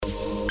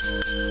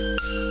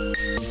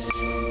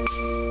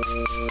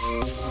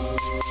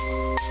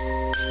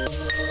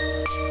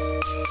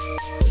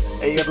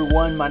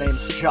everyone, my name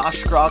is Josh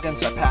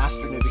Scroggins. I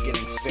pastor New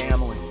Beginnings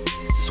Family.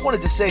 Just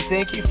wanted to say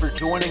thank you for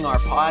joining our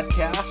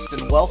podcast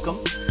and welcome.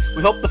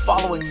 We hope the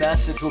following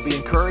message will be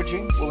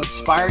encouraging, will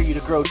inspire you to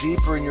grow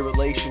deeper in your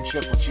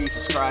relationship with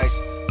Jesus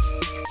Christ.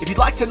 If you'd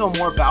like to know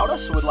more about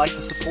us or would like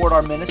to support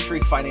our ministry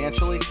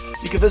financially,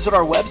 you can visit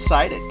our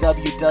website at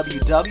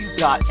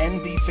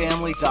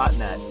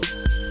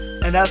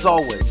www.nbfamily.net. And as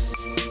always,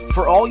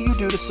 for all you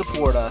do to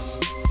support us,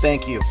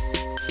 thank you.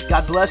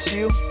 God bless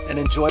you and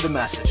enjoy the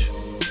message.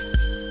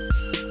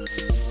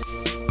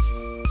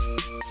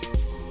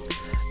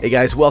 Hey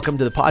guys, welcome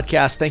to the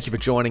podcast. Thank you for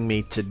joining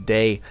me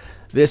today.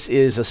 This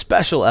is a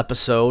special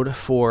episode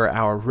for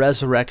our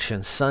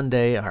Resurrection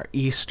Sunday, our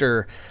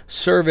Easter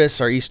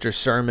service, our Easter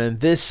sermon.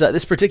 This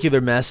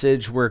particular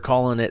message, we're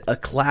calling it A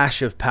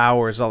Clash of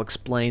Powers. I'll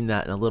explain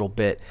that in a little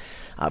bit.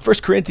 1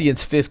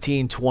 Corinthians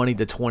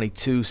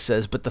 15:20-22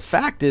 says, "But the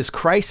fact is,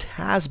 Christ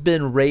has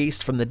been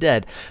raised from the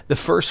dead, the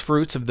first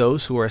fruits of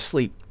those who are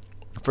asleep.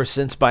 For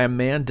since by a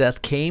man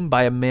death came,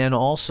 by a man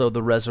also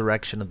the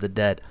resurrection of the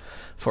dead.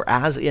 For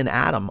as in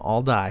Adam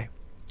all die,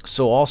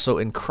 so also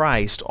in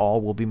Christ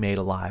all will be made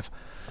alive."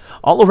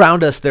 All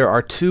around us there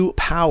are two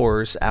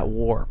powers at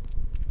war.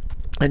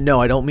 And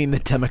no, I don't mean the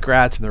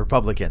Democrats and the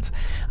Republicans.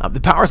 The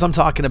powers I'm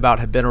talking about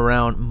have been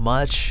around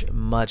much,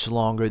 much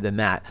longer than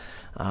that.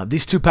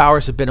 These two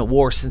powers have been at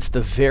war since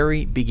the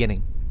very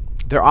beginning.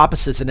 They're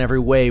opposites in every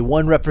way.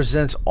 One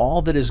represents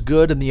all that is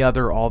good and the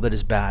other all that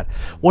is bad.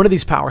 One of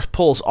these powers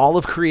pulls all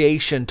of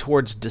creation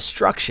towards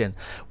destruction,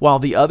 while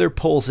the other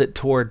pulls it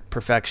toward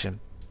perfection.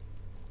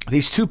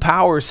 These two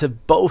powers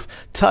have both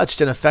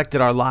touched and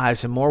affected our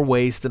lives in more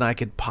ways than I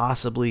could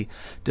possibly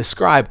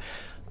describe.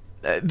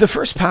 The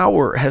first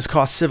power has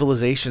caused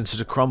civilizations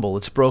to crumble.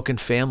 It's broken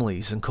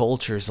families and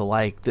cultures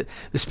alike.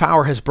 This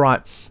power has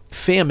brought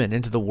famine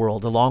into the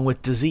world along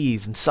with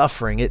disease and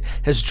suffering. It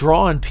has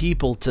drawn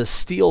people to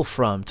steal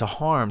from, to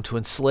harm, to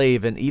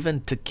enslave, and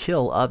even to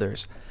kill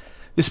others.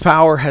 This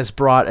power has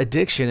brought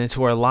addiction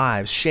into our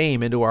lives,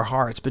 shame into our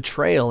hearts,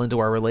 betrayal into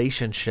our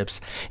relationships.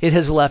 It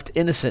has left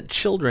innocent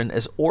children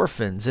as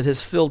orphans. It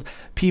has filled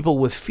people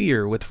with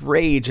fear, with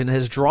rage, and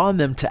has drawn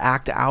them to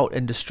act out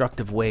in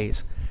destructive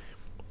ways.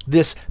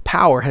 This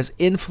power has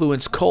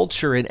influenced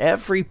culture in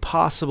every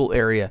possible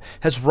area,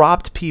 has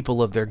robbed people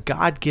of their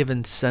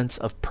God-given sense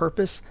of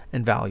purpose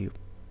and value.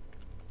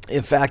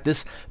 In fact,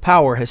 this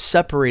power has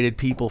separated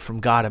people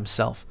from God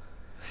Himself.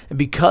 And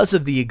because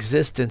of the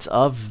existence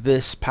of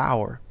this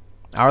power,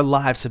 our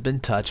lives have been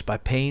touched by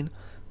pain,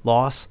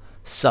 loss,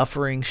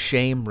 suffering,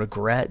 shame,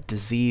 regret,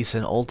 disease,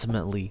 and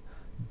ultimately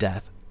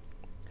death.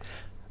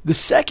 The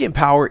second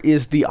power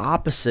is the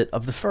opposite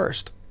of the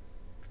first.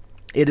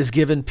 It has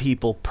given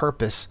people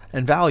purpose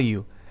and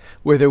value.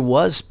 Where there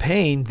was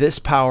pain, this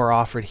power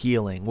offered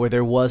healing. Where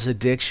there was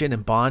addiction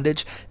and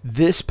bondage,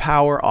 this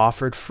power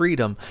offered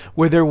freedom.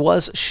 Where there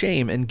was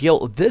shame and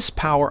guilt, this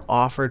power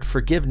offered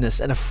forgiveness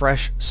and a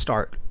fresh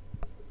start.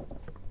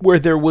 Where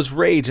there was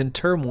rage and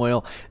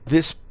turmoil,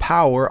 this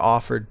power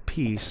offered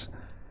peace.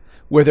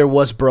 Where there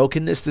was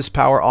brokenness, this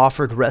power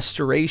offered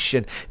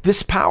restoration.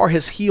 This power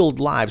has healed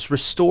lives,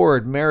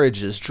 restored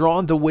marriages,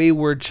 drawn the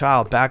wayward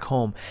child back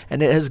home,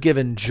 and it has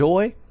given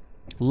joy,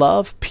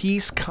 love,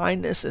 peace,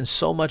 kindness, and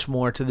so much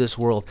more to this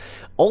world.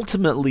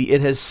 Ultimately,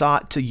 it has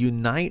sought to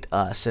unite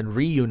us and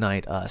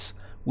reunite us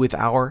with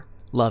our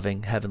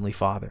loving Heavenly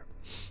Father.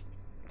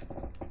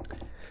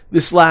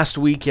 This last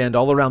weekend,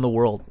 all around the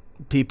world,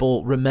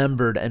 people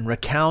remembered and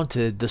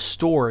recounted the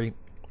story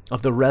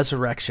of the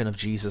resurrection of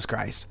Jesus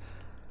Christ.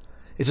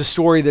 It's a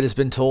story that has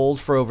been told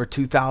for over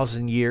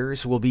 2,000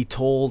 years, will be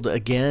told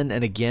again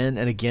and again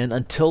and again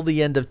until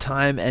the end of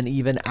time, and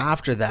even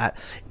after that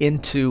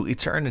into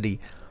eternity.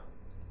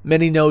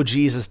 Many know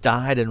Jesus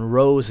died and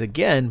rose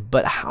again,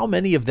 but how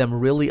many of them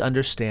really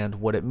understand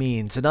what it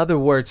means? In other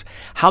words,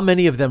 how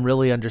many of them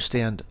really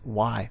understand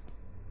why?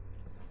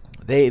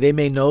 They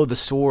may know the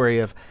story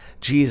of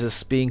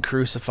Jesus being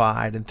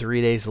crucified and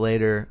 3 days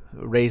later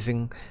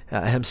raising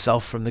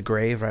himself from the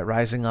grave, right?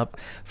 Rising up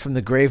from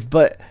the grave,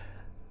 but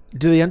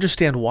do they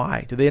understand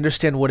why? Do they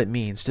understand what it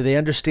means? Do they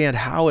understand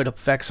how it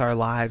affects our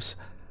lives?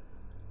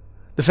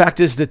 The fact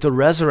is that the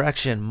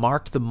resurrection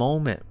marked the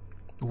moment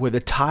where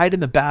the tide in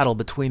the battle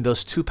between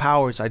those two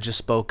powers I just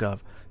spoke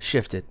of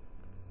shifted.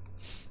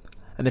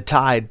 And the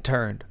tide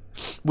turned.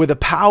 Where the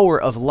power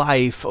of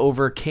life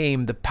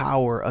overcame the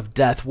power of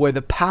death. Where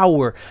the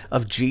power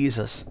of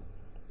Jesus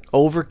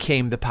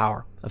overcame the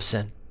power of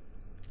sin.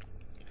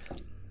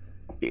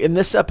 In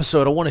this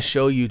episode, I want to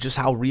show you just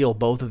how real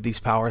both of these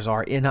powers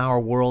are in our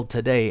world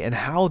today and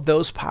how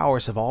those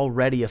powers have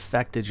already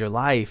affected your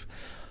life.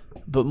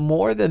 But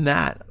more than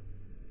that,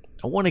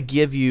 I want to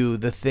give you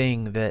the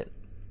thing that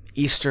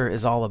Easter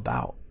is all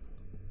about: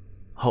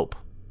 hope.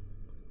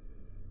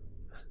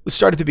 Let's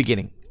start at the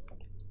beginning.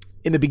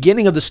 In the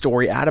beginning of the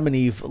story, Adam and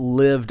Eve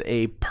lived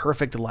a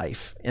perfect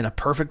life in a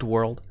perfect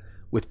world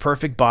with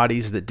perfect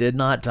bodies that did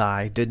not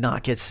die, did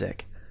not get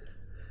sick.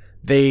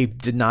 They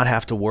did not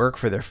have to work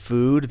for their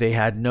food. They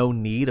had no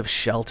need of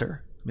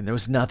shelter. There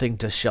was nothing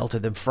to shelter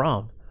them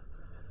from.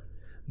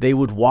 They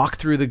would walk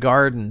through the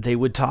garden. They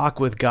would talk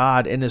with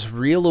God in as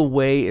real a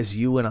way as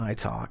you and I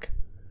talk.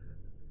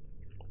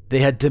 They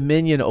had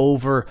dominion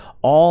over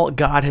all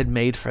God had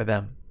made for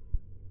them.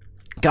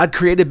 God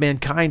created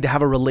mankind to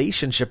have a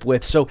relationship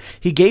with, so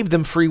he gave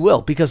them free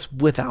will, because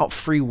without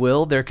free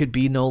will, there could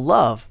be no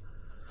love.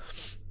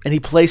 And he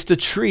placed a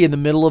tree in the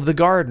middle of the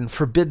garden,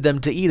 forbid them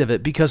to eat of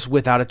it, because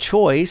without a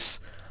choice,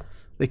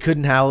 they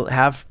couldn't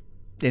have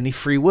any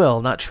free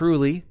will, not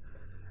truly.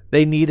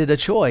 They needed a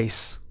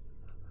choice.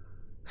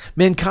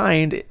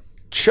 Mankind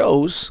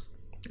chose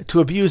to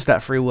abuse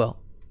that free will.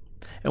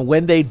 And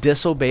when they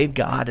disobeyed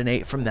God and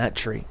ate from that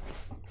tree,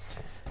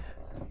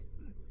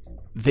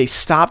 they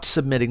stopped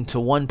submitting to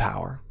one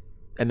power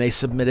and they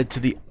submitted to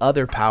the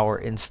other power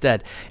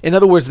instead. In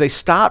other words, they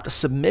stopped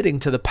submitting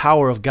to the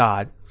power of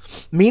God,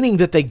 meaning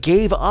that they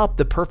gave up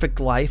the perfect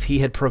life he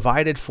had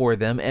provided for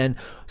them and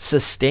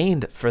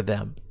sustained for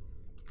them.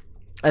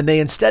 And they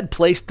instead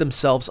placed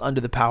themselves under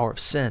the power of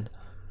sin,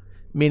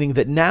 meaning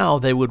that now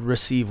they would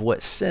receive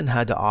what sin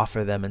had to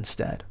offer them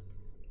instead.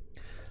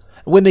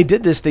 When they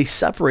did this, they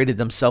separated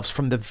themselves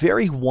from the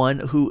very one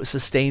who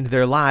sustained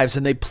their lives,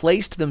 and they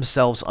placed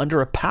themselves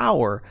under a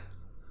power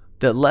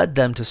that led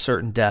them to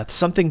certain death,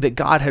 something that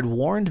God had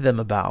warned them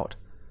about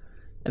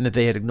and that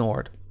they had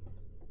ignored.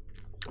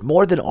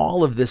 More than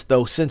all of this,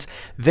 though, since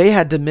they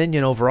had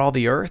dominion over all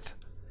the earth,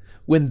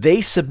 when they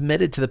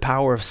submitted to the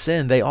power of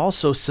sin, they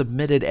also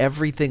submitted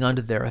everything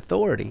under their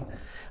authority.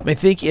 I mean,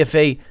 think if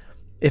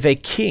a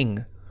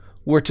king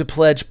were to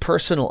pledge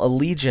personal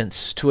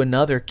allegiance to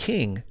another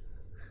king,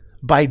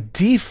 by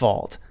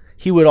default,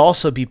 he would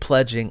also be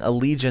pledging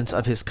allegiance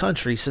of his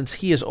country, since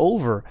he is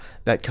over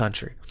that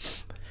country.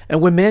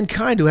 And when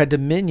mankind, who had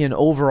dominion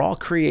over all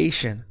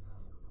creation,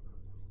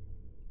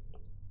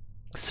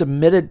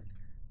 submitted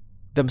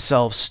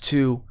themselves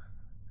to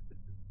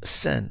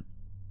sin,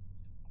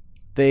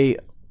 they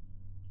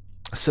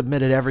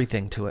submitted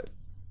everything to it.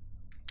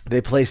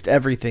 They placed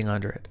everything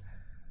under it.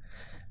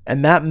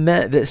 And that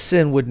meant that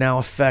sin would now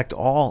affect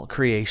all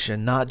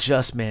creation, not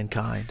just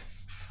mankind.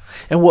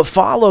 And what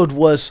followed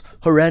was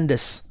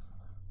horrendous.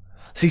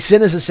 See,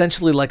 sin is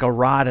essentially like a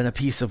rod in a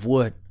piece of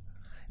wood.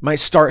 It might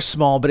start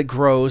small, but it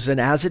grows, and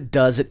as it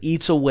does, it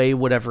eats away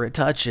whatever it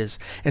touches.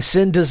 And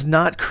sin does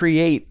not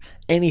create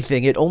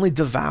anything. It only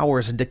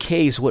devours and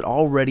decays what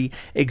already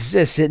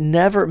exists. It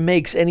never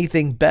makes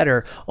anything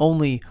better,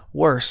 only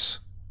worse.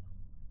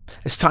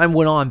 As time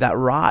went on, that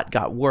rot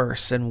got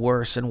worse and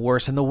worse and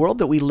worse. And the world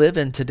that we live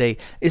in today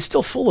is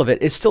still full of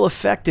it. It's still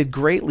affected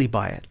greatly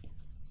by it.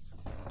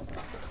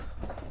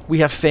 We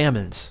have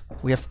famines.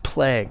 We have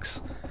plagues.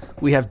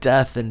 We have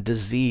death and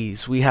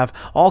disease. We have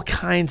all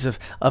kinds of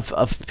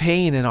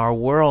pain in our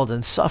world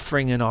and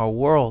suffering in our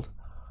world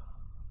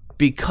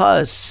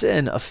because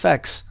sin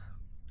affects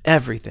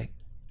everything.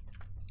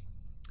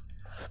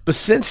 But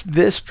since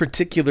this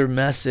particular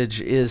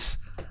message is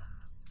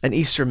an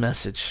Easter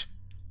message,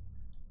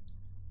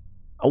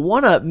 I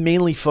want to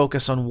mainly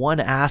focus on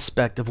one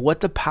aspect of what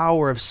the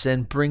power of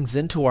sin brings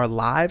into our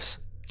lives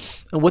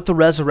and what the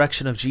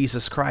resurrection of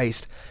Jesus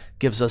Christ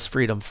gives us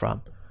freedom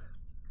from.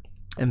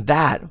 And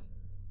that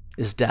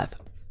is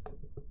death.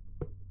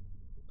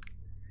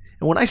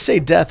 And when I say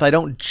death, I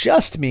don't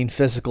just mean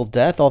physical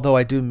death, although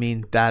I do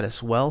mean that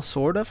as well,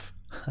 sort of.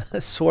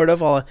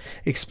 I'll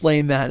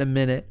explain that in a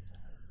minute.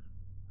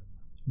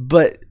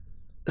 But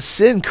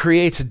sin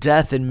creates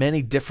death in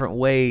many different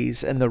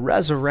ways, and the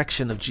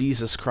resurrection of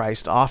Jesus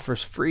Christ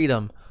offers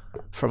freedom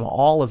from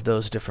all of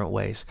those different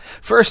ways.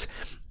 First,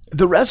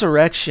 the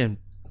resurrection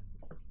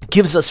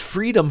gives us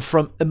freedom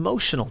from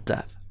emotional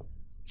death.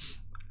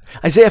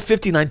 Isaiah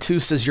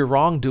 59:2 says, your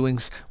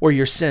wrongdoings or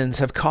your sins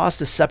have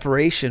caused a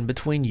separation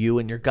between you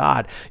and your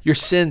God. Your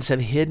sins have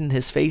hidden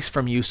his face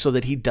from you so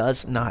that he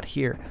does not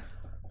hear.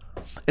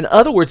 In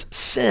other words,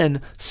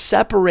 sin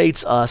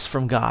separates us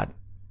from God.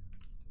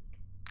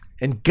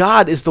 And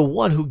God is the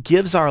one who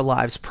gives our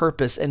lives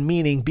purpose and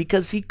meaning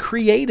because he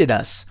created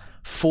us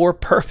for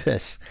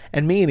purpose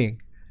and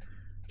meaning.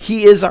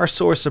 He is our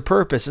source of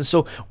purpose. And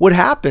so what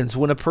happens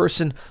when a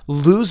person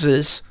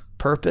loses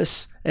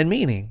purpose and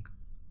meaning?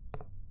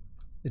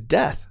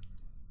 Death.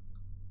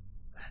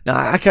 Now,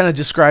 I kind of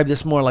describe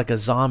this more like a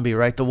zombie,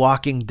 right? The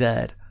Walking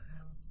Dead.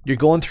 You're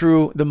going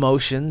through the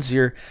motions,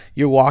 you're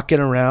walking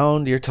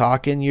around, you're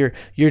talking, you're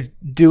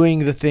doing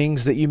the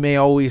things that you may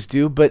always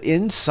do, but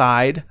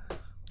inside,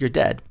 you're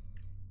dead.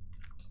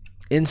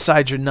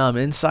 Inside, you're numb.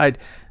 Inside,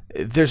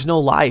 there's no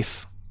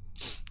life.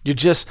 You're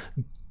just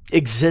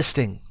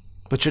existing,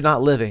 but you're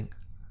not living.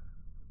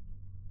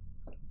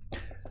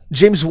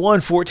 James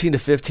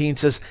 1:14-15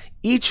 says,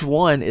 each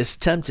one is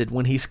tempted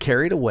when he's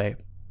carried away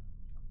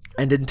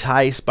and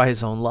enticed by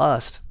his own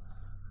lust.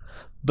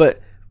 But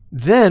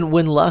then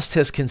when lust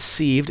has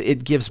conceived,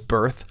 it gives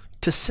birth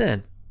to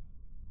sin.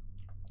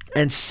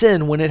 And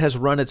sin, when it has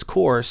run its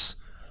course,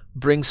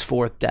 brings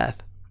forth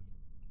death.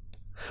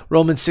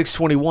 Romans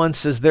 6:21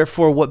 says,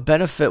 therefore, what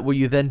benefit were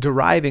you then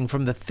deriving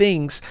from the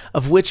things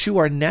of which you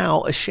are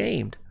now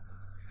ashamed?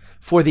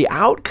 For the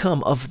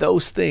outcome of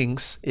those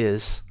things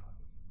is,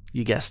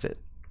 you guessed it,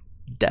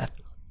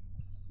 death.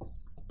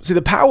 See,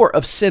 the power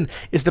of sin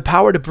is the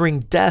power to bring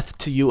death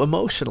to you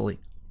emotionally.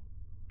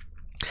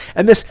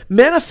 And this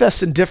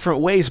manifests in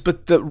different ways,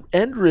 but the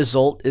end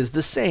result is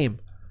the same.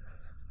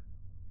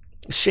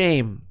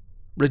 Shame,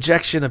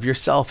 rejection of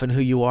yourself and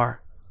who you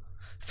are,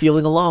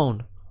 feeling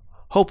alone,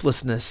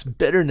 hopelessness,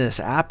 bitterness,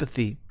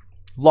 apathy,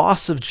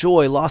 loss of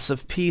joy, loss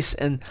of peace,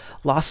 and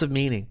loss of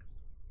meaning.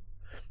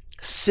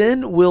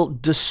 Sin will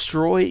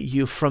destroy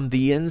you from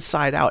the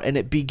inside out, and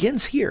it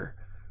begins here.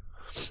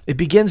 It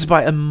begins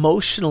by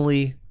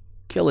emotionally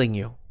killing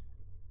you.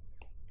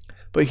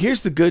 But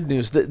here's the good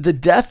news. The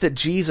death that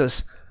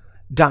Jesus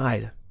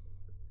died,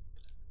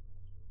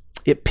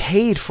 it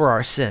paid for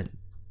our sin.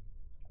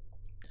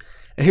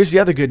 And here's the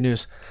other good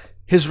news.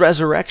 His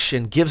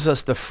resurrection gives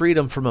us the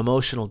freedom from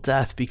emotional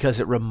death because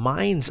it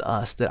reminds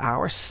us that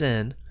our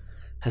sin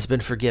has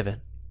been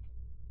forgiven.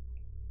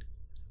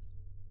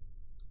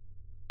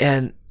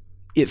 And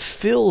it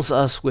fills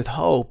us with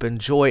hope and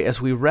joy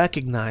as we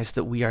recognize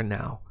that we are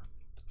now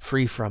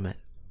free from it.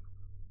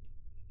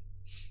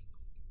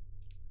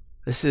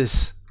 This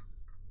is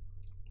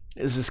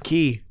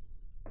key.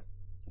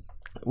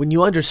 When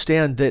you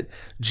understand that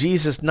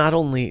Jesus not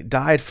only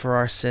died for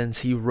our sins,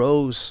 he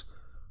rose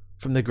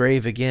from the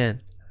grave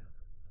again.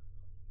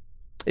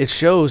 It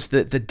shows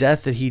that the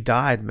death that he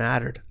died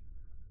mattered.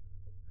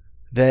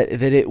 That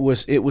it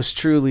was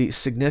truly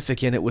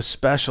significant. It was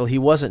special. He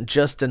wasn't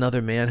just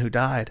another man who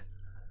died.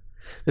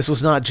 This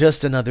was not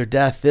just another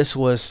death. This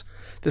was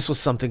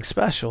something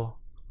special.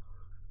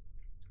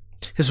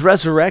 His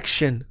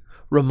resurrection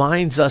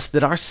reminds us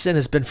that our sin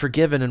has been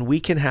forgiven and we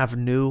can have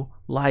new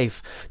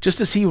life.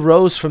 Just as he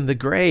rose from the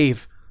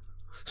grave,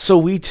 so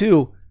we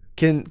too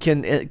can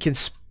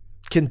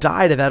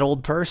die to that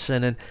old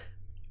person and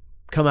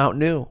come out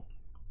new.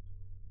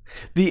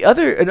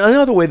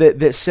 Another way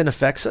that sin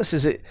affects us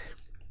is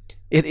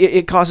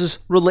it causes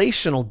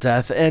relational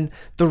death, and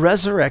the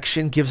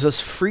resurrection gives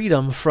us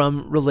freedom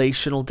from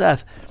relational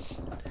death.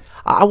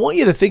 I want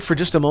you to think for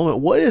just a moment,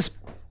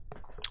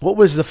 what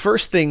was the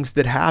first things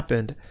that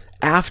happened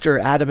after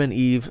Adam and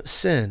Eve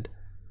sinned?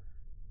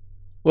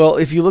 Well,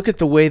 if you look at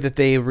the way that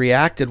they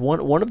reacted,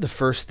 one of the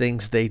first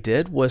things they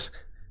did was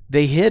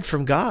they hid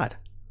from God.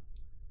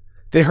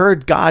 They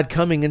heard God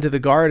coming into the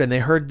garden. They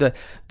heard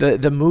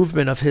the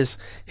movement of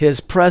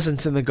his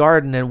presence in the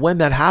garden, and when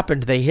that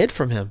happened, they hid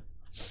from him.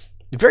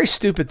 A very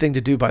stupid thing to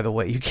do, by the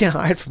way. You can't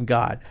hide from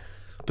God,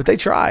 but they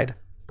tried.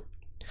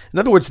 In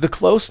other words, the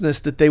closeness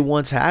that they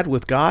once had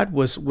with God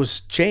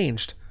was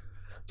changed.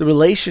 The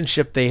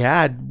relationship they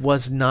had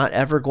was not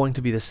ever going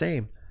to be the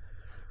same.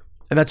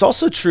 And that's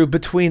also true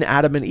between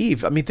Adam and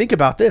Eve. I mean, think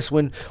about this.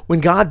 When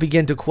God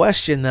began to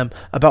question them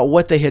about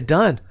what they had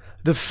done,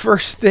 the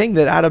first thing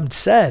that Adam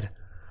said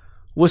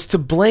was to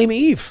blame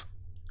Eve.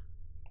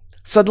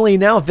 Suddenly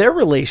now their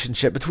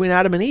relationship between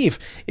Adam and Eve,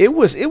 it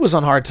was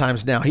on hard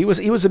times now. He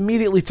was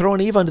immediately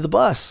throwing Eve under the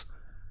bus,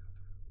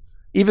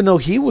 even though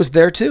he was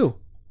there too.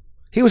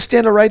 He was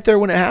standing right there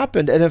when it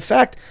happened. And in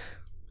fact,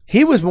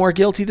 he was more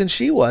guilty than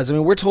she was. I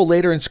mean, we're told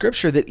later in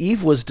Scripture that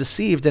Eve was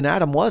deceived and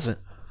Adam wasn't.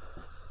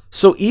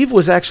 So Eve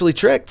was actually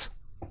tricked.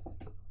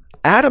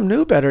 Adam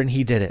knew better and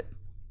he did it.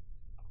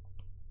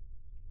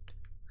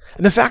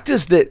 And the fact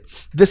is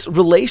that this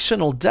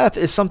relational death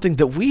is something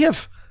that we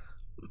have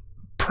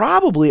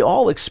probably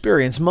all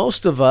experienced.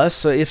 Most of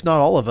us, if not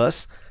all of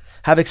us,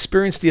 have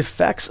experienced the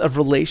effects of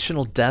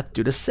relational death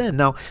due to sin.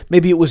 Now,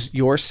 maybe it was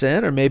your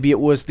sin or maybe it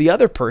was the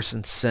other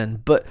person's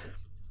sin, but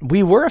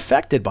we were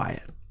affected by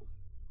it.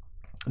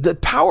 The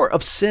power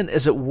of sin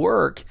is at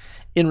work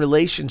in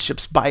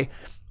relationships by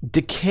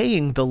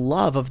decaying the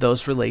love of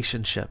those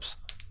relationships.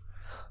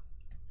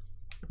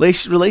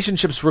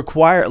 Relationships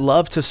require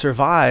love to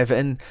survive,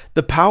 and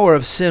the power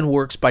of sin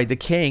works by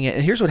decaying it.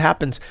 And here's what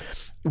happens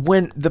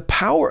when the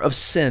power of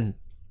sin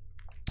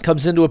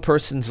comes into a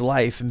person's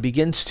life and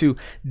begins to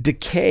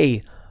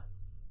decay.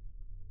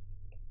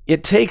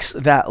 It takes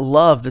that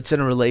love that's in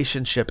a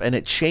relationship and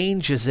it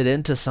changes it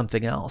into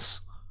something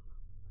else.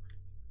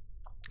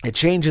 It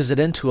changes it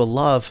into a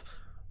love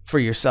for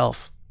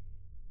yourself.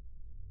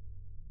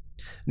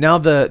 Now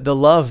the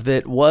love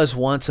that was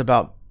once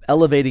about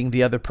elevating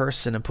the other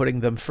person and putting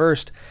them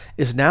first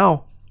is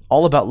now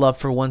all about love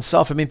for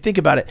oneself. I mean, think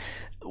about it.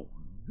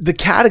 The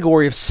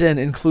category of sin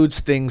includes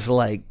things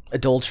like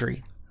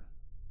adultery,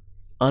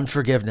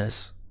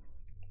 unforgiveness,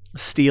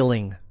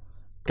 stealing,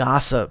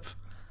 gossip,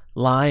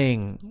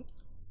 lying,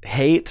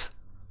 hate,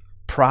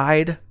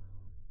 pride,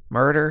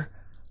 murder.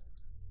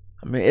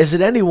 I mean, is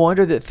it any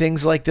wonder that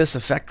things like this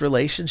affect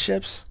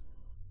relationships,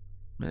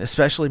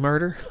 especially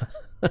murder?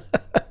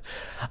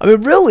 I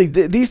mean, really,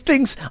 these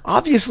things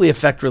obviously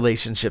affect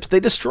relationships. They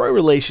destroy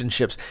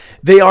relationships.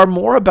 They are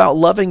more about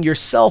loving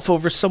yourself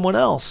over someone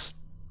else.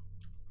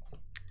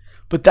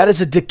 But that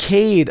is a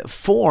decayed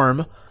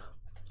form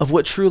of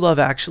what true love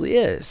actually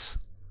is.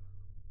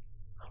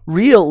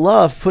 Real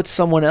love puts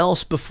someone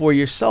else before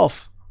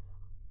yourself.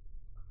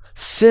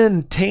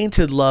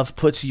 Sin-tainted love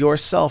puts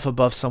yourself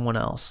above someone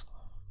else.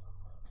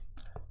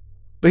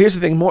 But here's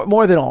the thing,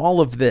 more than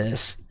all of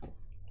this,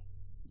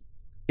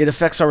 It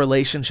affects our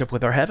relationship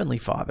with our Heavenly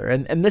Father.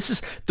 And this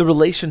is the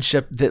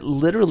relationship that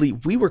literally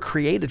we were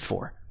created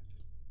for.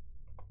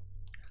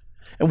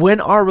 And when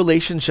our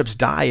relationships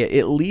die,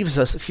 it leaves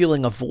us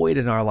feeling a void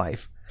in our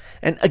life.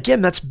 And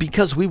again, that's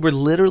because we were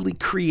literally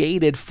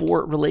created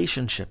for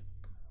relationship.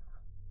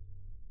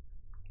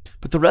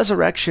 But the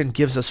resurrection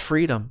gives us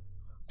freedom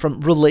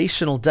from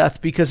relational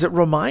death because it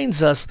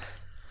reminds us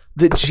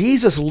that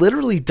Jesus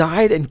literally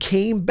died and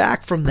came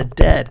back from the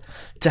dead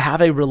to have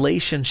a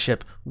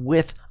relationship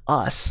with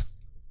us.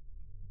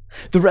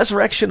 The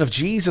resurrection of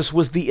Jesus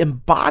was the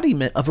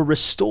embodiment of a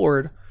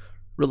restored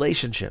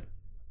relationship.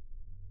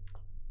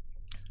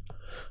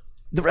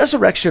 The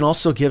resurrection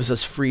also gives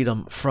us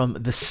freedom from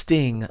the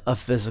sting of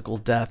physical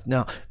death.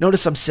 Now,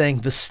 notice I'm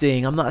saying the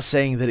sting. I'm not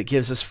saying that it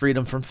gives us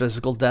freedom from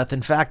physical death.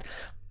 In fact,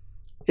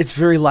 it's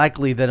very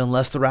likely that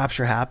unless the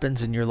rapture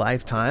happens in your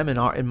lifetime,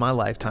 in my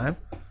lifetime,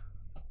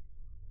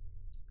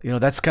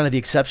 that's kind of the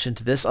exception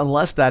to this.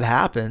 Unless that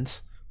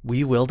happens,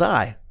 we will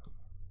die.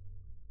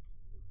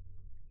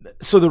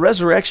 So the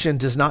resurrection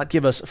does not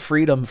give us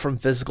freedom from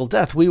physical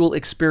death. We will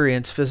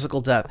experience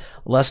physical death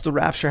unless the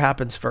rapture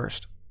happens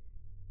first.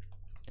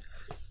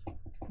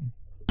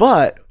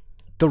 But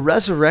the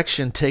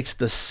resurrection takes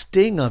the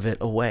sting of it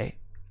away.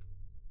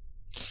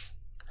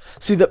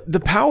 See,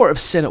 the power of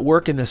sin at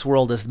work in this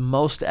world is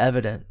most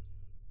evident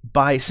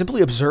by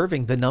simply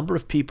observing the number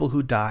of people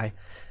who die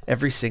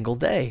every single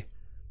day.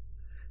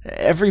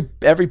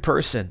 Every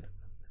person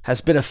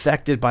has been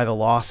affected by the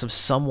loss of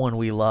someone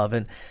we love,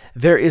 and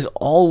there is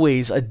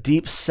always a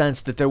deep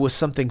sense that there was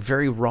something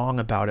very wrong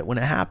about it when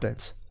it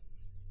happens.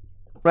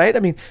 Right? I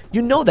mean,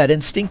 you know that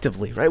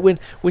instinctively, right?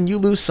 When you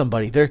lose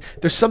somebody,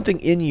 there's something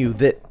in you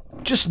that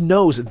just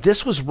knows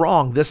this was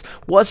wrong. This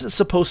wasn't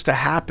supposed to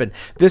happen.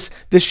 This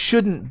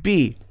shouldn't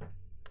be.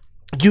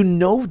 You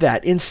know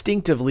that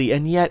instinctively,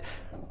 and yet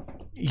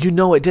you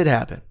know it did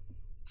happen.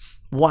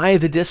 Why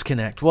the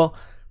disconnect? Well,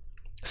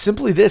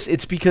 simply this,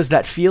 it's because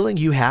that feeling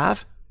you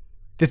have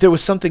that there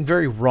was something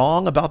very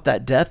wrong about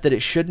that death, that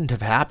it shouldn't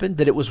have happened,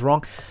 that it was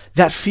wrong,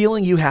 that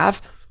feeling you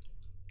have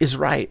is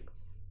right.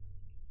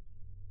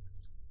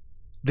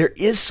 There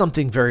is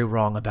something very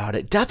wrong about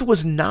it. Death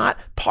was not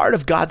part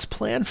of God's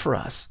plan for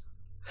us.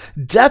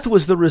 Death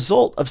was the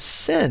result of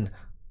sin.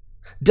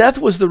 Death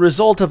was the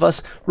result of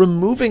us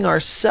removing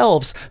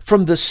ourselves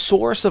from the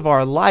source of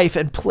our life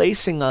and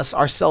placing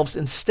ourselves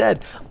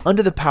instead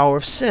under the power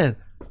of sin.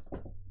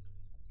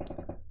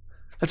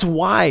 That's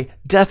why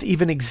death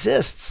even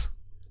exists.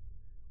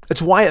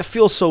 It's why it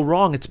feels so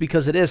wrong. It's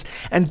because it is.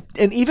 And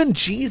even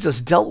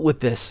Jesus dealt with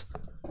this.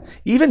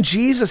 Even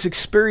Jesus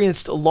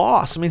experienced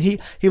loss. I mean,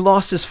 he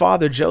lost his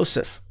father,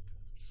 Joseph.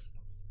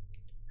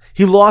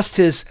 He lost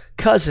his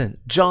cousin,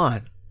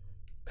 John,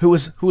 who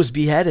was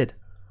beheaded.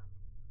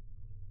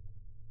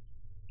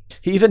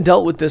 He even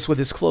dealt with this with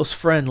his close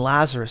friend,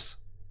 Lazarus,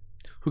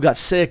 who got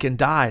sick and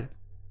died.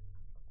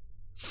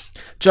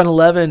 John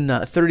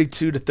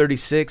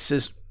 11:32-36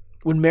 says,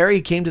 when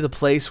Mary came to the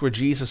place where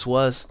Jesus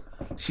was,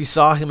 she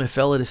saw him and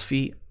fell at his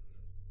feet,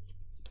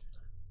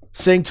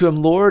 saying to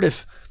him, Lord,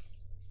 if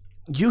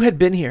you had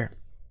been here,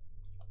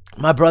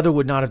 my brother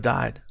would not have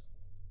died.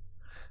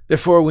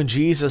 Therefore, when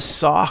Jesus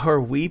saw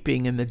her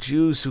weeping and the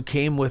Jews who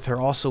came with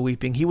her also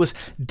weeping, he was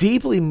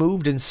deeply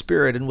moved in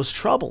spirit and was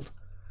troubled.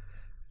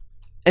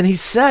 And he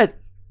said,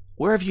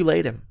 where have you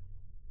laid him?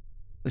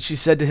 And she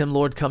said to him,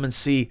 Lord, come and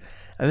see.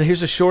 And then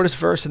here's the shortest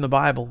verse in the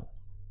Bible.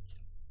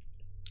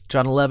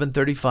 John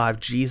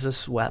 11:35,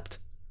 Jesus wept.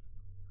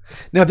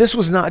 Now, this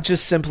was not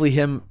just simply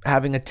him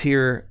having a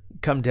tear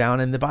come down,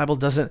 and the Bible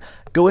doesn't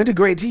go into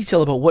great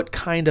detail about what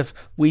kind of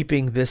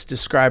weeping this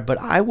described, but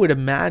I would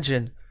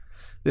imagine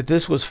that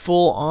this was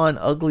full-on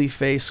ugly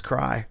face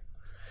cry,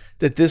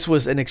 that this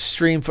was an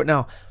extreme.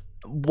 Now,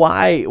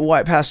 why,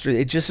 Pastor,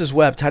 it just says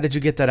wept. How did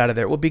you get that out of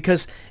there? Well,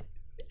 because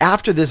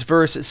after this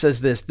verse, it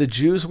says this, the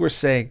Jews were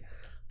saying,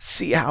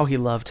 see how he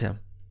loved him.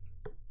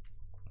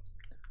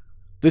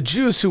 The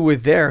Jews who were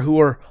there, who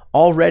were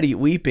already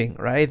weeping,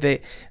 right?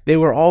 They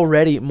were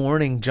already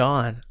mourning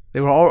John. They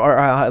were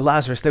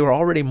Lazarus. They were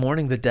already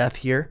mourning the death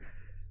here.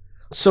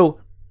 So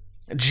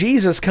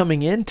Jesus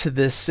coming into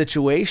this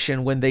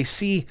situation, when they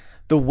see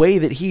the way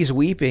that he's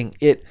weeping,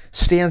 it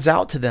stands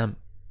out to them.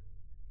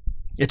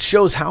 It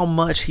shows how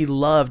much he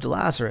loved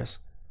Lazarus.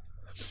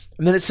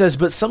 And then it says,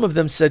 but some of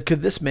them said,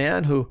 could this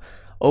man who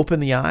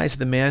opened the eyes of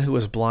the man who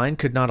was blind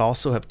could not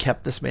also have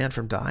kept this man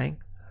from dying?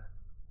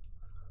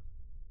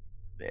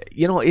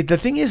 The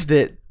thing is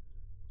that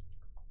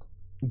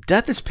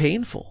death is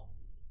painful.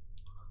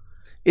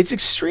 It's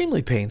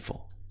extremely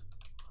painful.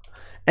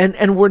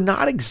 And we're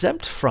not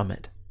exempt from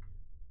it.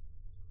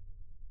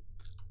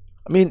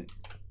 I mean,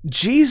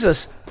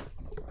 Jesus,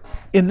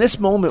 in this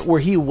moment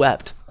where he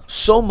wept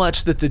so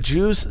much that the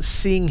Jews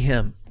seeing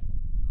him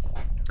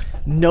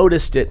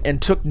noticed it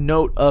and took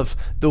note of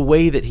the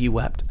way that he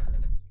wept.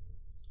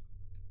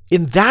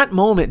 In that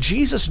moment,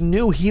 Jesus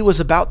knew he was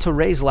about to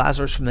raise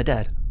Lazarus from the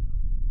dead.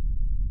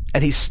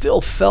 And he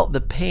still felt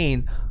the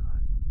pain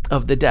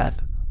of the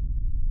death.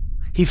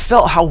 He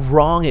felt how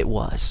wrong it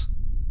was.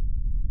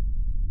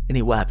 and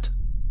he wept.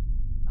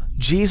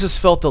 Jesus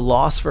felt the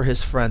loss for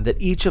his friend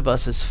that each of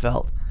us has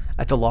felt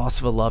at the loss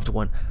of a loved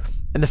one.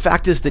 And the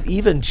fact is that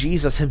even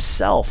Jesus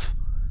himself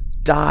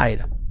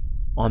died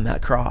on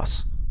that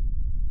cross.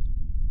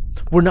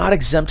 We're not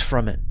exempt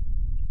from it.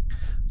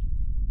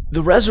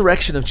 The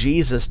resurrection of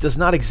Jesus does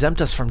not exempt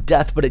us from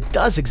death, but it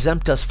does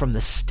exempt us from the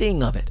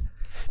sting of it,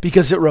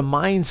 because it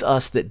reminds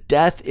us that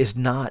death is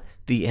not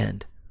the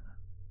end,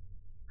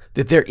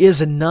 that there is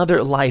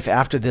another life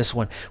after this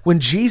one. When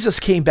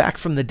Jesus came back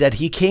from the dead,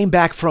 he came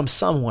back from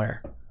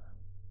somewhere.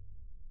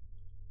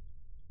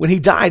 When he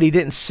died, he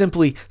didn't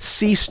simply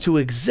cease to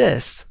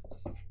exist,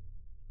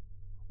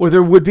 or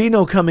there would be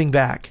no coming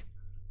back.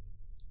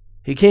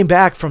 He came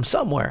back from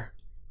somewhere.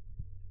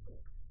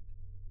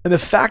 And the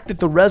fact that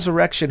the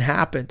resurrection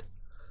happened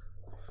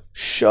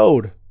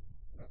showed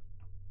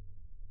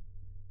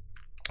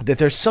that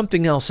there's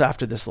something else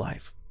after this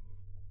life.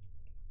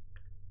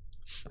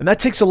 And that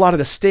takes a lot of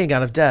the sting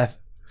out of death.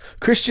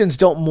 Christians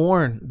don't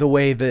mourn the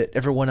way that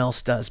everyone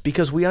else does,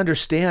 because we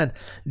understand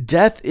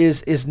death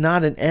is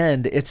not an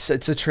end. It's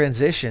a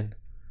transition.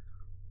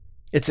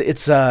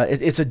 It's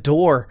a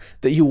door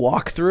that you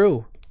walk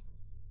through,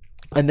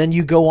 and then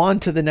you go on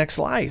to the next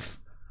life.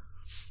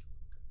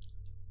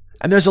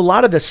 And there's a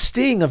lot of the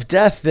sting of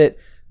death that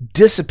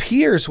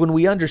disappears when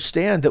we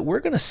understand that we're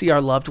going to see our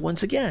loved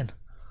ones again.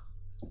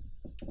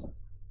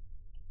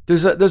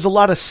 There's a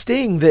lot of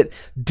sting that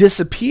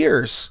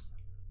disappears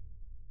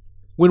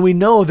when we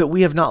know that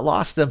we have not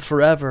lost them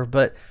forever,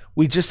 but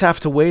we just have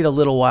to wait a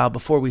little while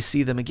before we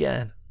see them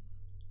again.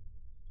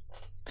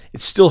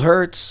 It still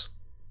hurts.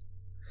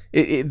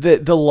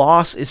 The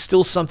loss is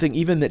still something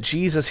even that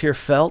Jesus here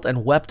felt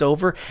and wept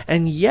over,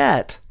 and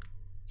yet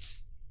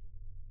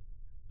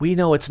we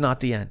know it's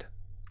not the end.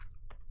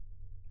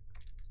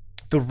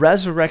 The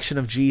resurrection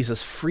of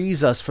Jesus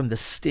frees us from the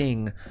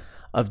sting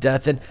of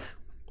death. And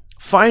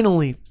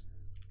finally,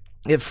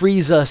 it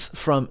frees us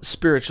from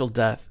spiritual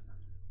death.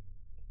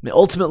 I mean,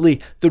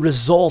 ultimately, the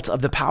result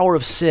of the power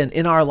of sin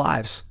in our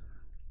lives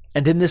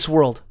and in this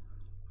world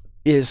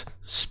is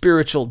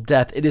spiritual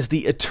death. It is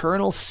the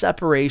eternal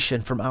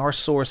separation from our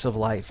source of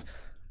life.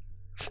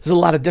 There's a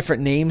lot of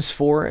different names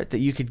for it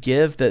that you could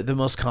give. The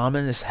most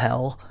common is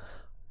hell.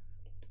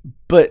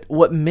 But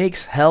what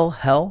makes hell,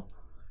 hell,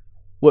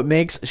 what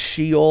makes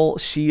Sheol,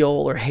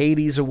 Sheol, or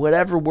Hades, or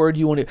whatever word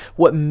you want to,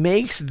 what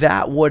makes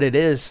that what it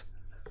is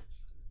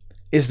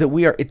that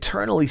we are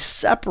eternally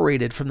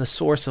separated from the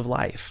source of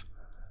life.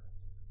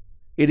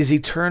 It is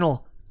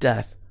eternal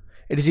death.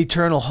 It is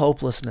eternal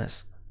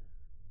hopelessness.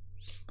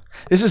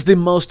 This is the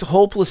most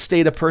hopeless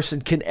state a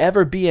person can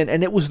ever be in,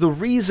 and it was the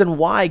reason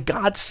why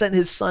God sent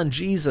his son,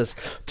 Jesus,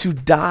 to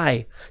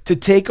die, to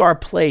take our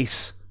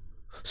place,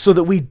 so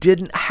that we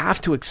didn't have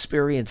to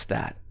experience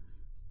that.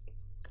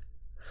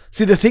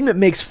 See, the thing that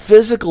makes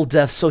physical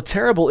death so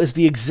terrible is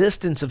the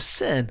existence of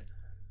sin.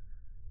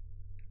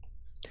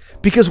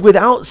 Because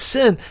without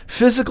sin,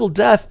 physical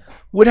death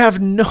would have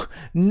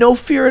no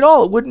fear at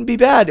all. It wouldn't be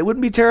bad. It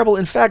wouldn't be terrible.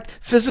 In fact,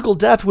 physical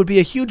death would be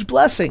a huge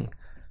blessing,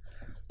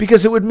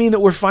 because it would mean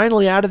that we're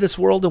finally out of this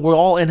world and we're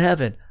all in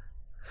heaven.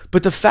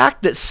 But the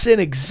fact that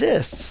sin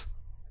exists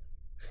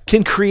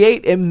can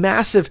create a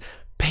massive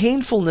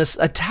painfulness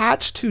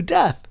attached to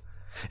death.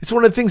 It's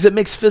one of the things that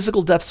makes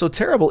physical death so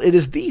terrible. It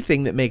is the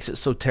thing that makes it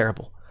so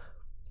terrible,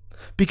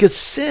 because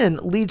sin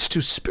leads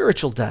to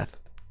spiritual death.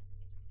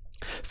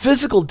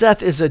 Physical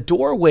death is a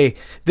doorway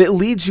that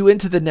leads you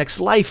into the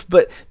next life,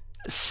 but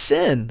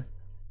sin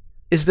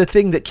is the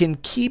thing that can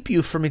keep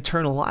you from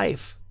eternal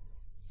life.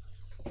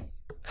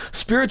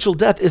 Spiritual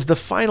death is the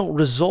final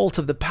result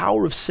of the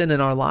power of sin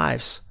in our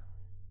lives,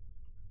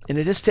 and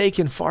it has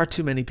taken far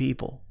too many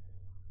people.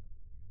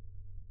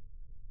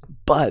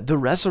 But the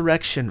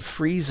resurrection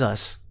frees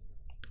us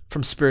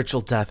from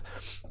spiritual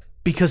death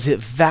because it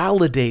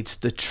validates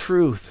the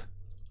truth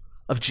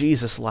of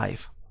Jesus'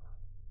 life.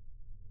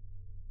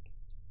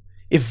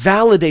 It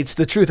validates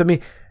the truth. I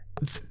mean,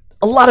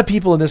 a lot of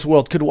people in this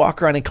world could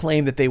walk around and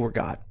claim that they were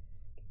God.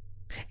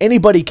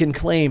 Anybody can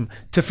claim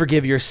to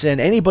forgive your sin.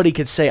 Anybody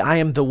could say, I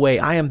am the way,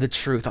 I am the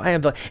truth,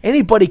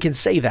 anybody can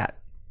say that.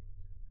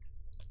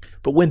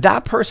 But when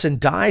that person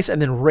dies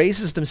and then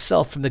raises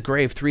themselves from the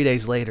grave 3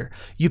 days later,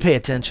 you pay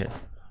attention.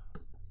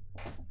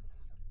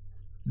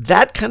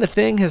 That kind of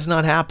thing has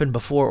not happened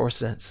before or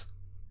since.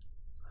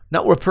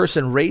 Not where a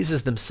person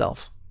raises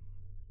themselves.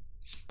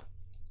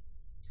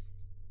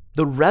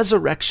 The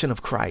resurrection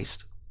of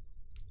Christ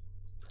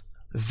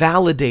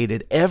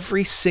validated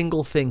every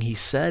single thing he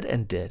said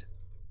and did.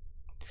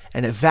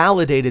 And it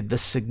validated the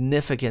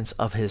significance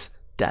of his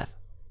death.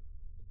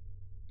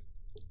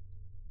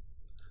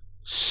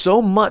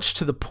 So much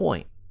to the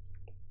point,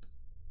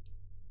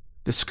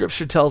 the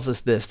scripture tells us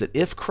this, that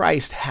if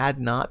Christ had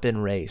not been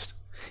raised,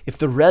 if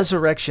the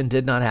resurrection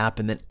did not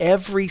happen, then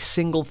every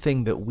single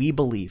thing that we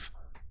believe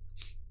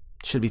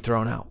should be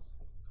thrown out.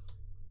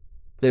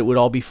 That it would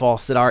all be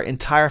false, that our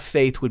entire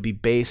faith would be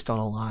based on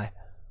a lie.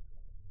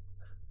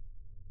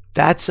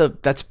 That's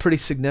pretty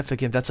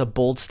significant. That's a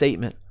bold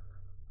statement.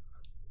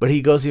 But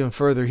he goes even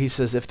further. He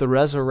says, if the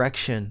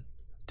resurrection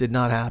did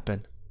not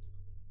happen,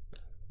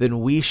 then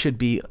we should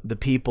be the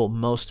people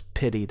most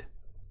pitied.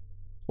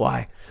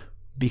 Why?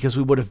 Because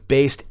we would have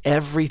based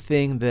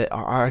everything that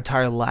our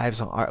entire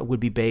lives would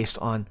be based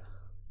on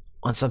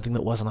something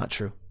that was not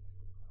true.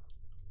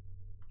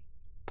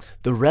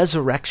 The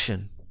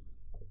resurrection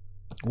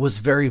was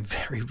very,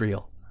 very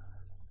real.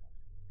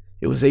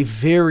 It was a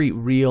very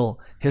real,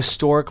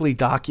 historically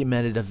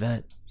documented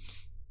event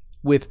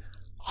with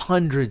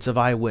hundreds of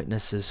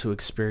eyewitnesses who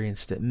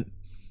experienced it,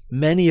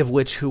 many of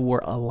which who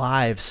were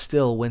alive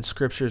still when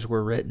scriptures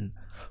were written,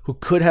 who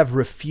could have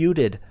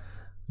refuted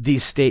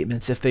these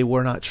statements if they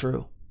were not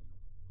true.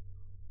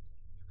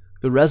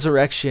 The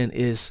resurrection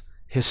is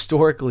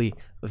historically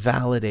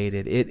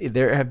validated.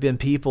 There have been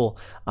people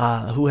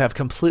who have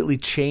completely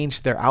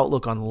changed their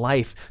outlook on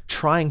life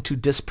trying to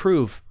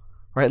disprove,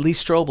 right? Lee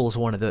Strobel is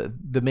one of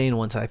the main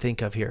ones I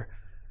think of here.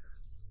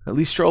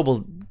 Lee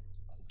Strobel,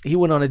 he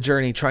went on a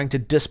journey trying to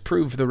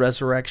disprove the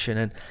resurrection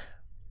and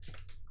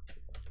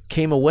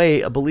came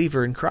away a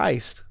believer in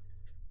Christ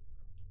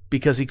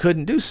because he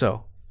couldn't do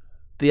so.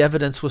 The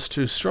evidence was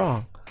too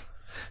strong.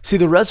 See,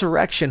 the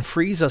resurrection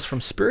frees us from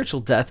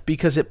spiritual death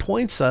because it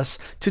points us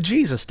to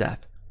Jesus'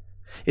 death.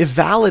 It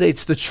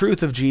validates the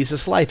truth of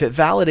Jesus' life. It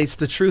validates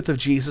the truth of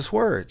Jesus'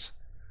 words.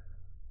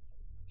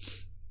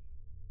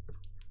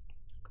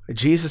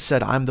 Jesus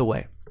said, I'm the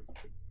way.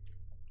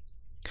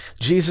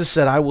 Jesus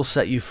said, I will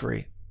set you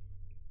free.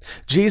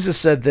 Jesus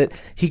said that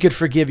he could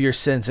forgive your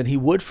sins, and he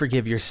would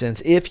forgive your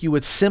sins if you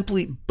would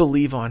simply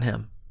believe on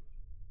him.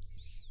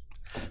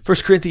 1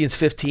 Corinthians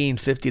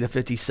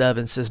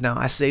 15:50-57 says, Now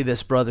I say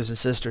this, brothers and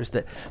sisters,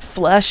 that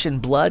flesh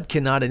and blood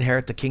cannot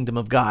inherit the kingdom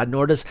of God,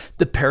 nor does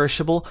the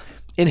perishable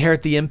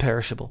inherit the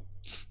imperishable.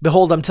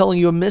 Behold, I'm telling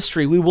you a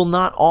mystery. We will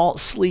not all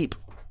sleep,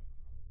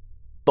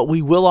 but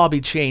we will all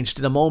be changed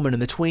in a moment, in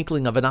the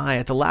twinkling of an eye,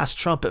 at the last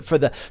trumpet. For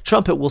the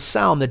trumpet will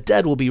sound, the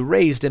dead will be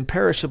raised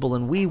imperishable,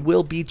 and we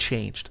will be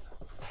changed.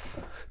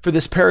 For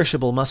this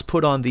perishable must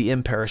put on the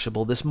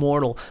imperishable. This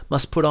mortal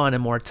must put on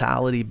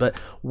immortality. But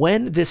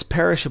when this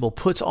perishable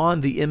puts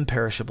on the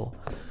imperishable,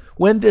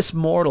 when this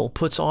mortal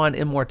puts on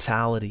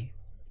immortality,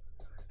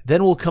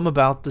 then will come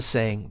about the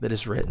saying that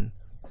is written,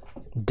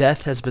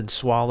 Death has been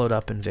swallowed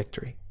up in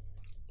victory.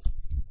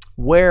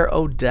 Where,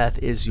 O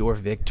death, is your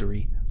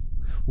victory?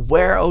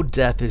 Where, O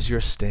death, is your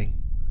sting?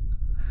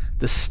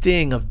 The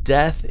sting of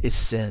death is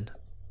sin,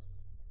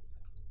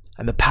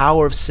 and the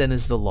power of sin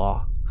is the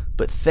law.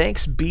 But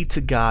thanks be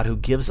to God who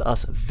gives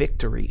us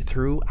victory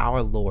through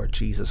our Lord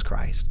Jesus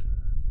Christ.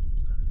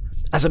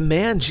 As a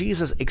man,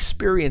 Jesus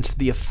experienced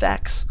the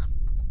effects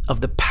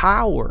of the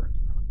power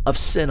of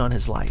sin on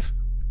his life.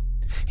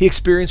 He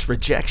experienced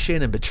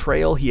rejection and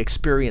betrayal. He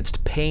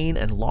experienced pain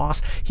and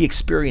loss. He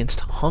experienced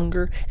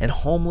hunger and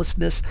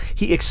homelessness.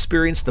 He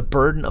experienced the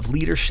burden of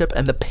leadership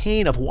and the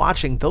pain of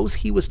watching those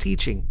he was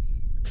teaching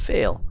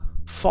fail,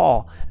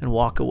 fall, and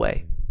walk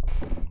away.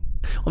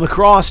 On the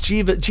cross,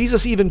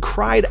 Jesus even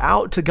cried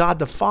out to God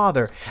the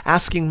Father,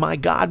 asking, my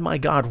God,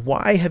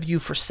 why have you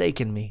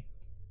forsaken me?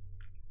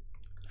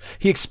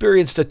 He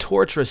experienced a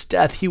torturous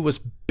death. He was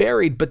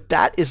buried, but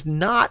that is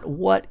not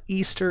what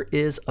Easter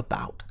is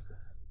about.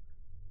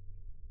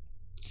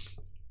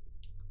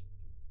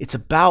 It's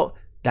about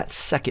that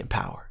second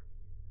power.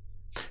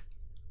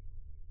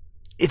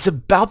 It's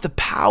about the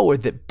power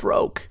that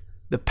broke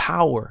the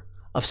power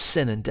of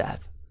sin and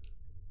death.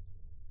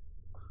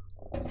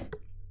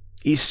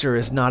 Easter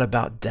is not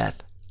about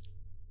death.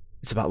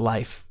 It's about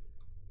life.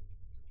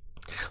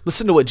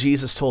 Listen to what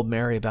Jesus told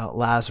Mary about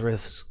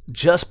Lazarus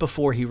just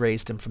before he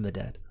raised him from the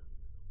dead.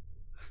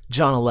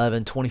 John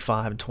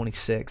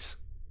 11:25-26.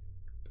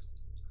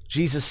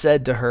 Jesus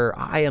said to her,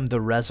 I am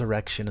the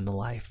resurrection and the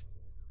life.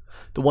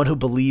 The one who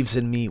believes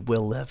in me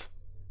will live,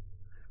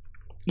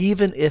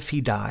 even if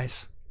he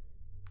dies.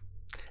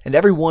 And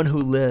everyone who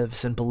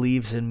lives and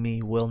believes in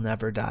me will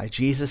never die.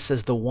 Jesus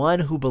says, the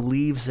one who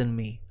believes in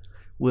me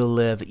will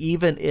live,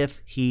 even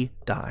if he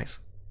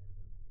dies.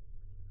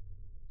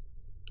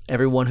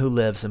 Everyone who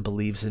lives and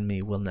believes in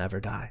me will never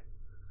die.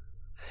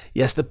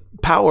 Yes, the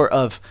power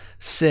of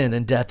sin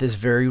and death is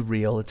very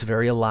real. It's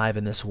very alive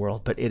in this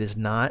world, but it is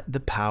not the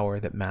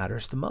power that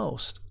matters the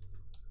most.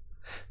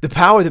 The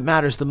power that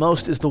matters the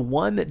most is the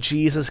one that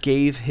Jesus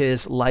gave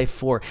his life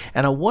for.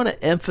 And I want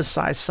to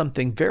emphasize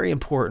something very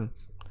important.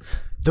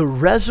 The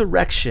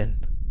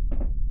resurrection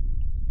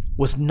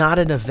was not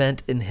an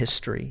event in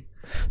history.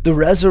 The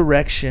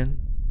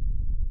resurrection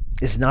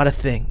is not a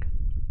thing.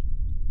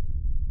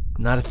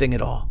 Not a thing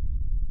at all.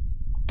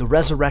 The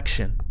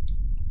resurrection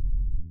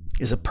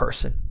is a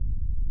person,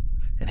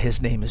 and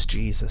his name is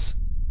Jesus.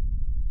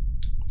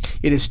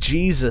 It is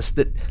Jesus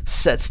that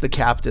sets the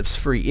captives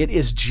free. It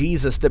is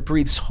Jesus that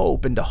breathes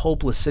hope into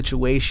hopeless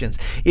situations.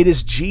 It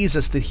is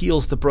Jesus that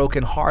heals the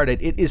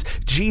brokenhearted. It is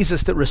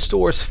Jesus that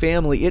restores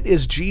family. It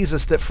is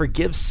Jesus that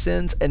forgives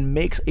sins and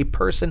makes a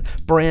person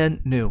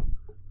brand new.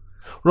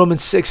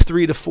 Romans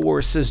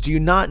 6:3-4 says, Do you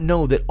not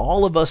know that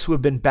all of us who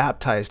have been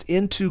baptized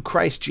into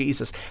Christ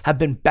Jesus have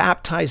been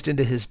baptized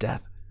into his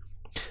death?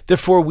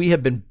 Therefore, we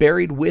have been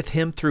buried with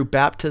him through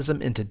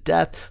baptism into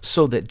death,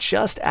 so that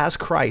just as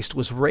Christ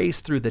was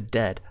raised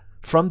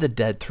from the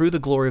dead through the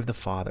glory of the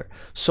Father,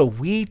 so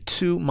we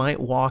too might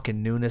walk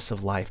in newness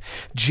of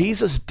life.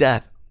 Jesus'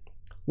 death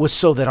was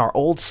so that our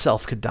old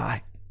self could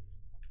die.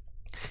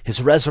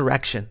 His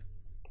resurrection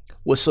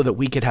was so that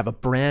we could have a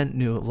brand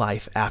new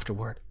life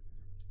afterward.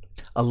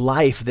 A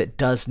life that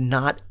does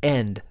not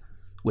end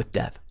with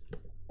death.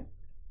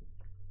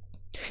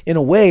 In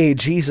a way,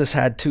 Jesus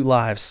had two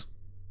lives.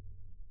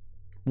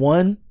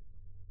 One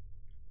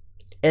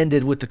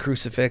ended with the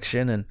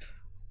crucifixion, and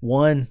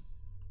one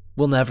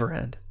will never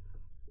end.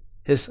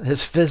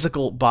 His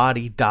physical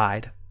body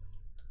died,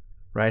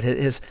 right?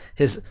 His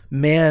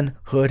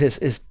manhood,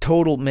 his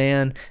total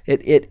man,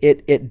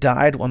 it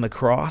died on the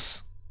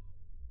cross.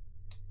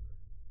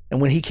 And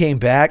when he came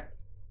back,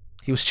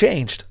 he was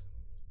changed.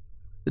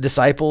 The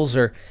disciples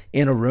are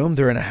in a room,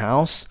 they're in a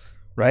house,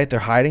 right? They're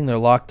hiding, they're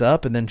locked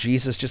up, and then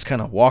Jesus just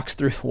kind of walks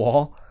through the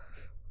wall.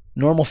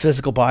 Normal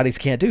physical bodies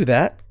can't do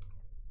that.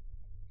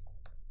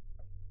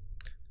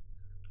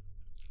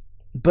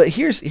 But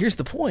here's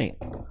the point.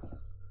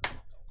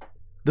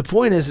 The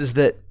point is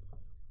that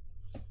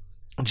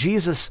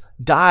Jesus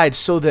died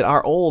so that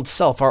our old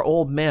self, our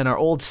old man, our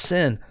old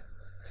sin,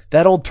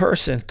 that old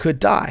person could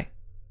die.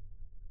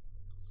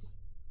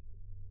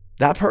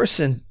 That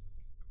person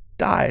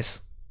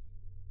dies.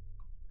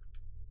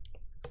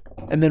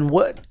 And then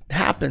what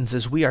happens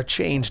is we are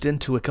changed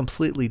into a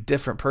completely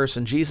different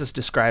person. Jesus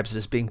describes it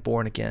as being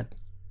born again.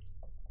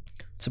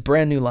 It's a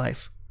brand new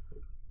life.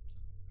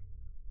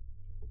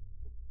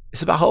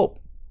 It's about hope.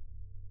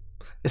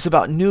 It's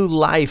about new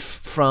life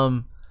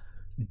from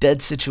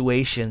dead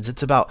situations.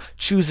 It's about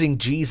choosing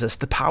Jesus,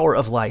 the power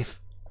of life,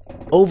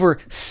 over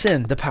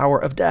sin, the power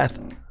of death.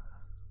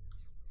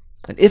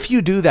 And if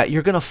you do that,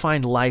 you're going to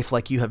find life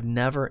like you have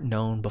never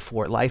known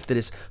before. Life that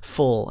is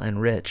full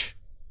and rich.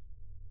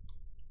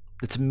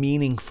 That's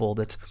meaningful,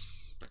 that's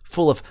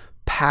full of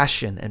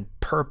passion and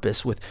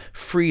purpose, with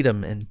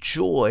freedom and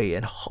joy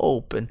and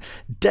hope, and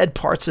dead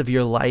parts of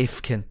your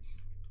life can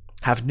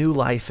have new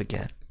life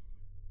again.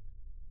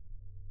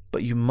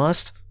 But you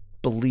must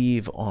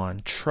believe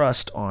on,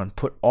 trust on,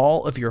 put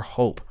all of your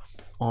hope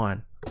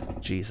on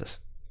Jesus.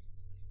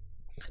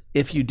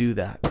 If you do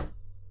that,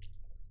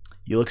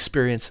 you'll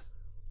experience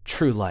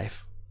true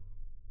life,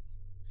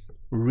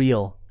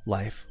 real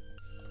life,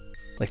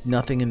 like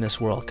nothing in this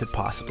world could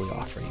possibly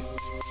offer you.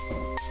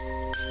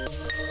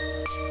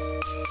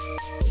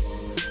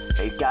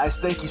 Hey guys,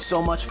 thank you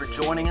so much for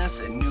joining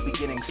us at New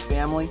Beginnings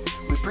family.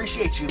 We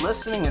appreciate you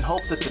listening and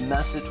hope that the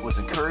message was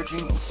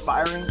encouraging,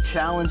 inspiring,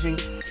 challenging,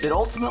 that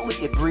ultimately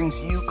it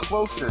brings you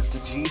closer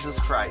to Jesus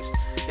Christ.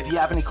 If you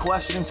have any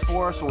questions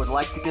for us or would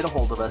like to get a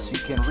hold of us, you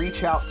can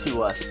reach out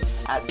to us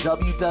at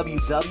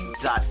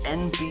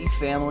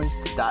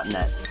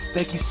www.nbfamily.net.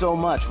 Thank you so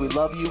much. We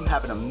love you.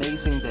 Have an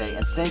amazing day,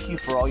 and thank you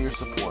for all your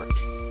support.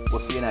 We'll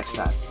see you next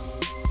time.